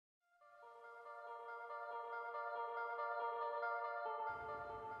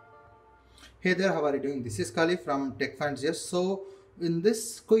Hey there, how are you doing? This is Kali from TechFanciers. So in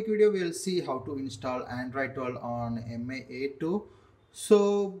this quick video, we'll see how to install Android 12 on MA82.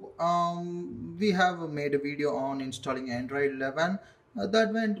 So we have made a video on installing Android 11.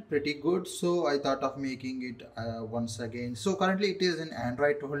 That went pretty good, so I thought of making it once again. So currently it is in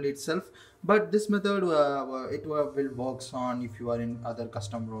Android 12 itself, but this method will works on if you are in other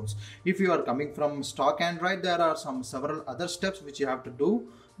custom ROMs. If you are coming from stock Android, there are several other steps which you have to do.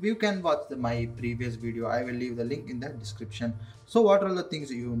 You can watch my previous video. I will leave the link in the description. So what are the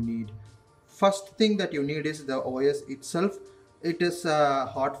things you need? First thing that you need is the OS itself. It is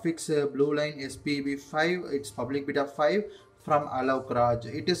hotfix Blue Line SPB5. It's public beta 5 from Alok Raj.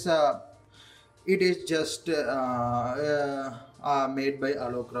 It is just made by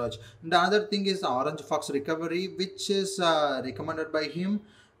Alok Raj. The other thing is Orange Fox recovery, which is recommended by him.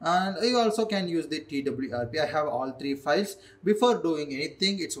 And you also can use the TWRP. I have all three files. Before doing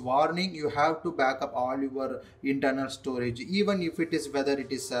anything, it's warning, you have to back up all your internal storage, even if it is whether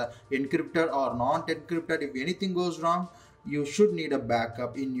it is encrypted or not encrypted. If anything goes wrong, you should need a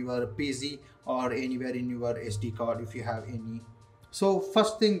backup in your PC or anywhere in your SD card if you have any. So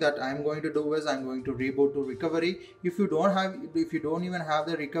first thing that I'm going to do is I'm going to reboot to recovery. If you don't even have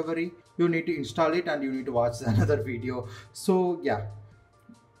the recovery, you need to install it and you need to watch another video. So yeah.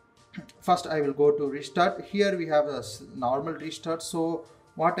 First I will go to restart. Here we have a normal restart. So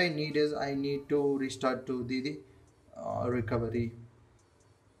what I need is I need to restart to the recovery.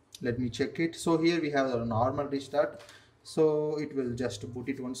 Let me check it. So here we have a normal restart. So it will just boot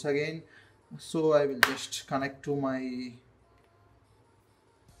it once again. So I will just connect to my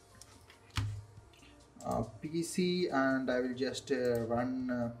PC and I will just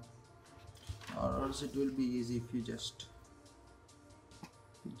run or else it will be easy if you just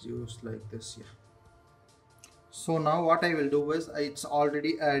use like this. Yeah. So now what I will do is it's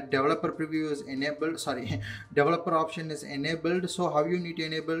already a developer preview is enabled. Sorry, developer option is enabled. So how you need to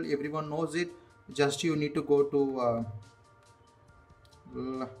enable, everyone knows it. Just you need to go to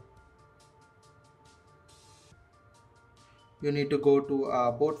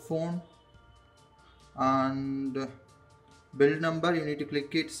board phone and build number. You need to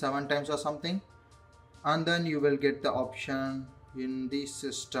click it 7 times or something, and then you will get the option in the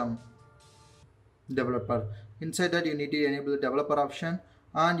system developer. Inside that you need to enable the developer option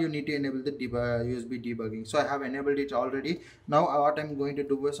and you need to enable the USB debugging. So I have enabled it already. Now what I'm going to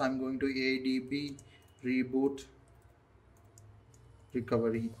do is I'm going to ADB reboot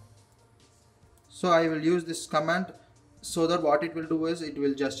recovery. So I will use this command, so that what it will do is it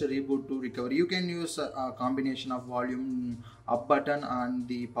will just reboot to recovery. You can use a combination of volume up button and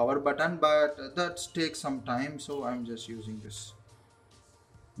the power button, but that takes some time, so I'm just using this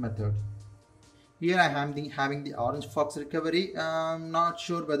method. Here I am having the Orange Fox recovery. I'm not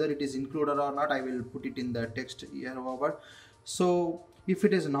sure whether it is included or not. I will put it in the text here over. So if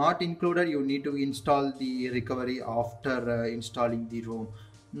it is not included, you need to install the recovery after installing the ROM.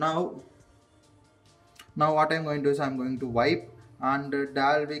 Now what I'm going to do is I'm going to wipe and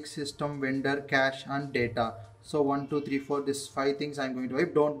Dalvik system vendor cache and data. So 1 2 3 4, this 5 things I'm going to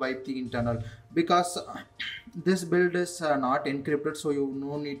wipe. Don't wipe the internal because this build is not encrypted, so you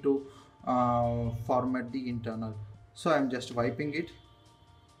no need to format the internal. So I'm just wiping it.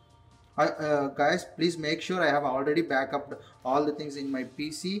 Guys, please make sure I have already backed all the things in my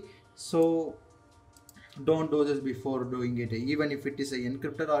PC, so don't do this before doing it. Even if it is a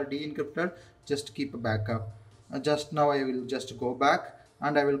encrypted or de-encrypted, just keep a backup. Just now I will just go back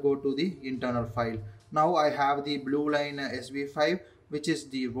and I will go to the internal file. Now I have the Blue Line SB5, which is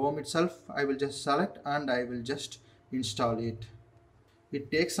the ROM itself. I will just select and I will just install it. It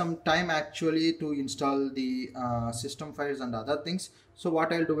takes some time actually to install the system files and other things. So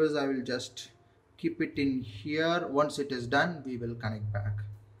what I'll do is I will just keep it in here. Once it is done, we will connect back.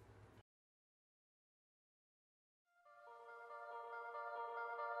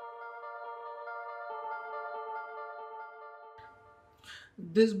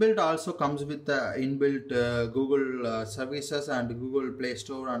 This build also comes with the inbuilt Google services and Google Play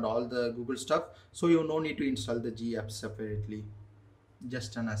Store and all the Google stuff. So you no need to install the G app separately.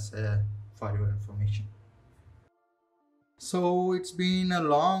 Just as for your information. So it's been a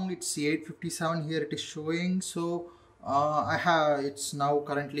long. It's 8:57 here. It is showing. So it's now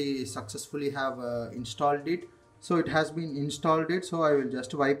currently successfully have installed it. So it has been installed it. So I will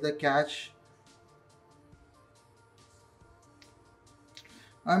just wipe the cache.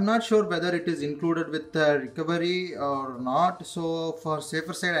 I'm not sure whether it is included with the recovery or not. So for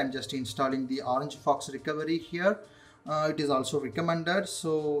safer side, I'm just installing the Orange Fox recovery here. It is also recommended.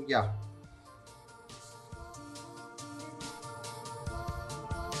 So yeah.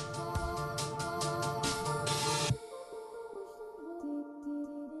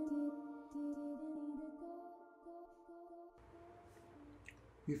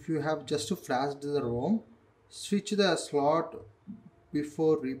 if you have just flashed the ROM, switch the slot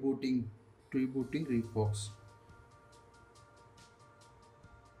before rebooting Refox.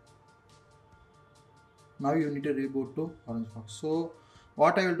 Now you need to reboot to Orange Fox. So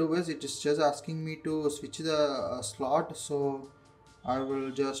what I will do is, it is just asking me to switch the slot, so I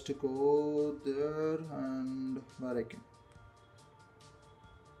will just go there and where I can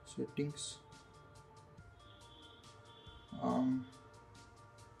settings,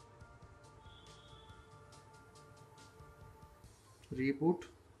 reboot,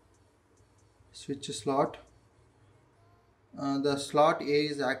 switch slot. The slot A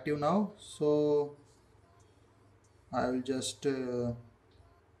is active now, so I will just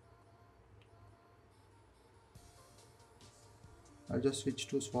I'll just switch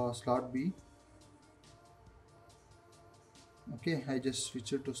to slot B. Okay, I just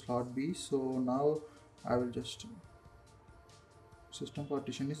switched it to slot B. So now I will just, system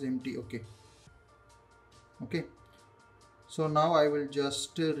partition is empty. Okay, so now I will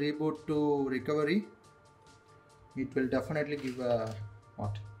just reboot to recovery. It will definitely give a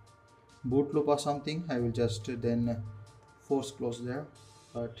boot loop or something. I will just then force close there,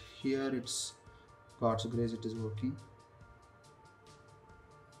 but here it's God's grace, it is working.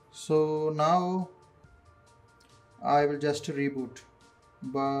 So now I will just reboot,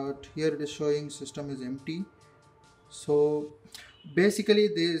 but here it is showing system is empty. So basically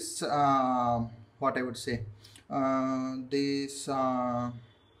this what I would say, these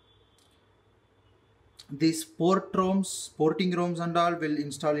porting ROMs and all will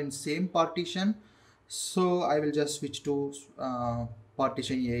install in same partition. So I will just switch to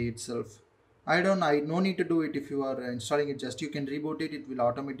partition A itself. No need to do it. If you are installing it, just you can reboot it, it will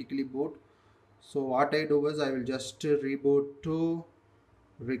automatically boot. So what I do is, I will just reboot to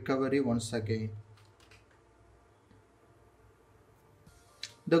recovery once again.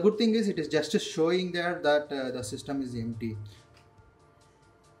 The good thing is, it is just showing there that the system is empty.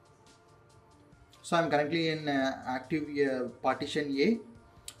 So I'm currently in active partition A.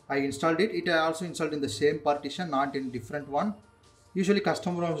 I installed it. It also installed in the same partition, not in different one. Usually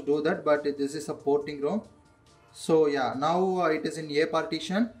custom ROMs do that, but this is a porting ROM. So yeah, now it is in A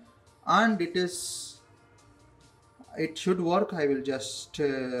partition, and it should work. I will just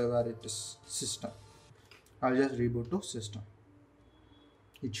where it is, system. I'll just reboot to system.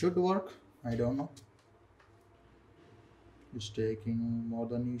 It should work. I don't know. It's taking more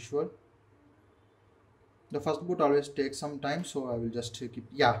than usual. The first boot always takes some time, so I will just keep.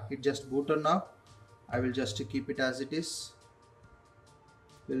 Yeah, it just booted now. I will just keep it as it is.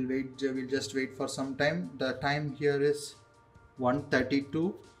 We'll just wait for some time. The time here is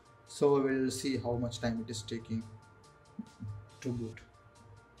 1:32, so we'll see how much time it is taking to boot.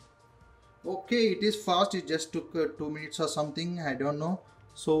 Okay, it is fast. It just took 2 minutes or something, I don't know.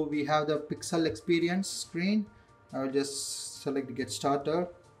 So we have the pixel experience screen. I will just select get started.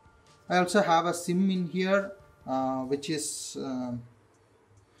 I also have a sim in here, which is a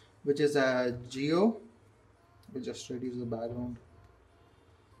Geo. We'll just reduce the background.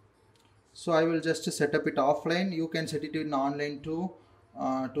 So I will just set up it offline. You can set it in online too,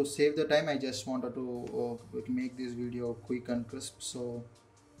 to save the time. I just wanted to make this video quick and crisp, so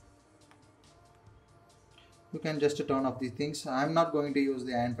you can just turn off these things. I'm not going to use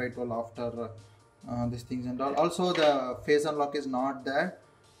the Android tool after these things and all. Also the face unlock is not there.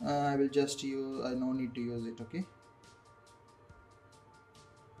 I will just use, I no need to use it. Okay,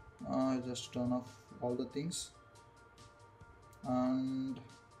 just turn off all the things, and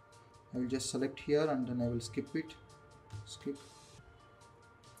I will just select here, and then I will skip.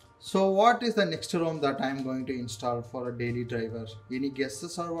 So what is the next ROM that I am going to install for a daily driver? Any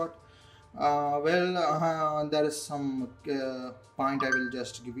guesses or what? There is some point. I will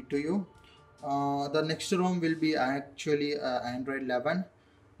just give it to you. The next ROM will be actually Android 11,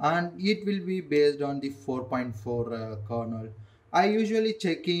 and it will be based on the 4.4 kernel. I usually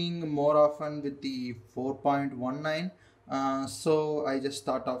checking more often with the 4.19. So I just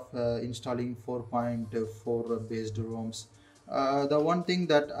thought of installing 4.4 based ROMs. The one thing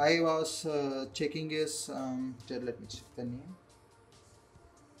that I was checking is, let me check the name.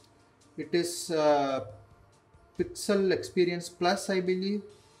 It is Pixel Experience Plus, I believe.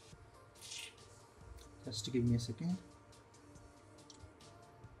 Just give me a second.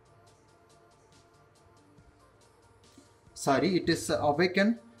 Sorry, it is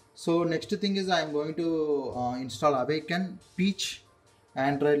Awaken. So next thing is, I am going to install Awaken Peach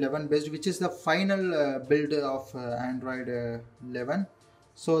Android 11 based, which is the final build of Android 11.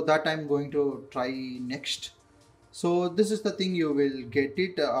 So that I am going to try next. So this is the thing, you will get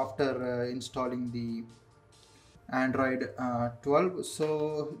it after installing the Android 12.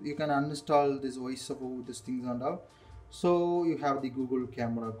 So you can uninstall this voice about these things and all. So you have the Google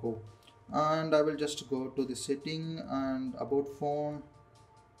Camera Go, and I will just go to the setting and about phone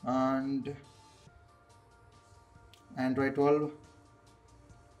and Android 12.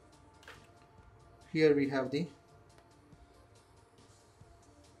 Here we have the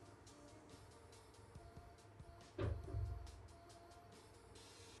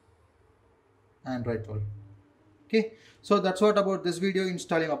Android 12. Okay, so that's what about this video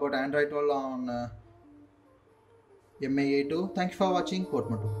installing about Android 12 on MAA2. Thanks for watching.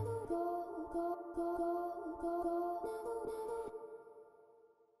 Portmanteau.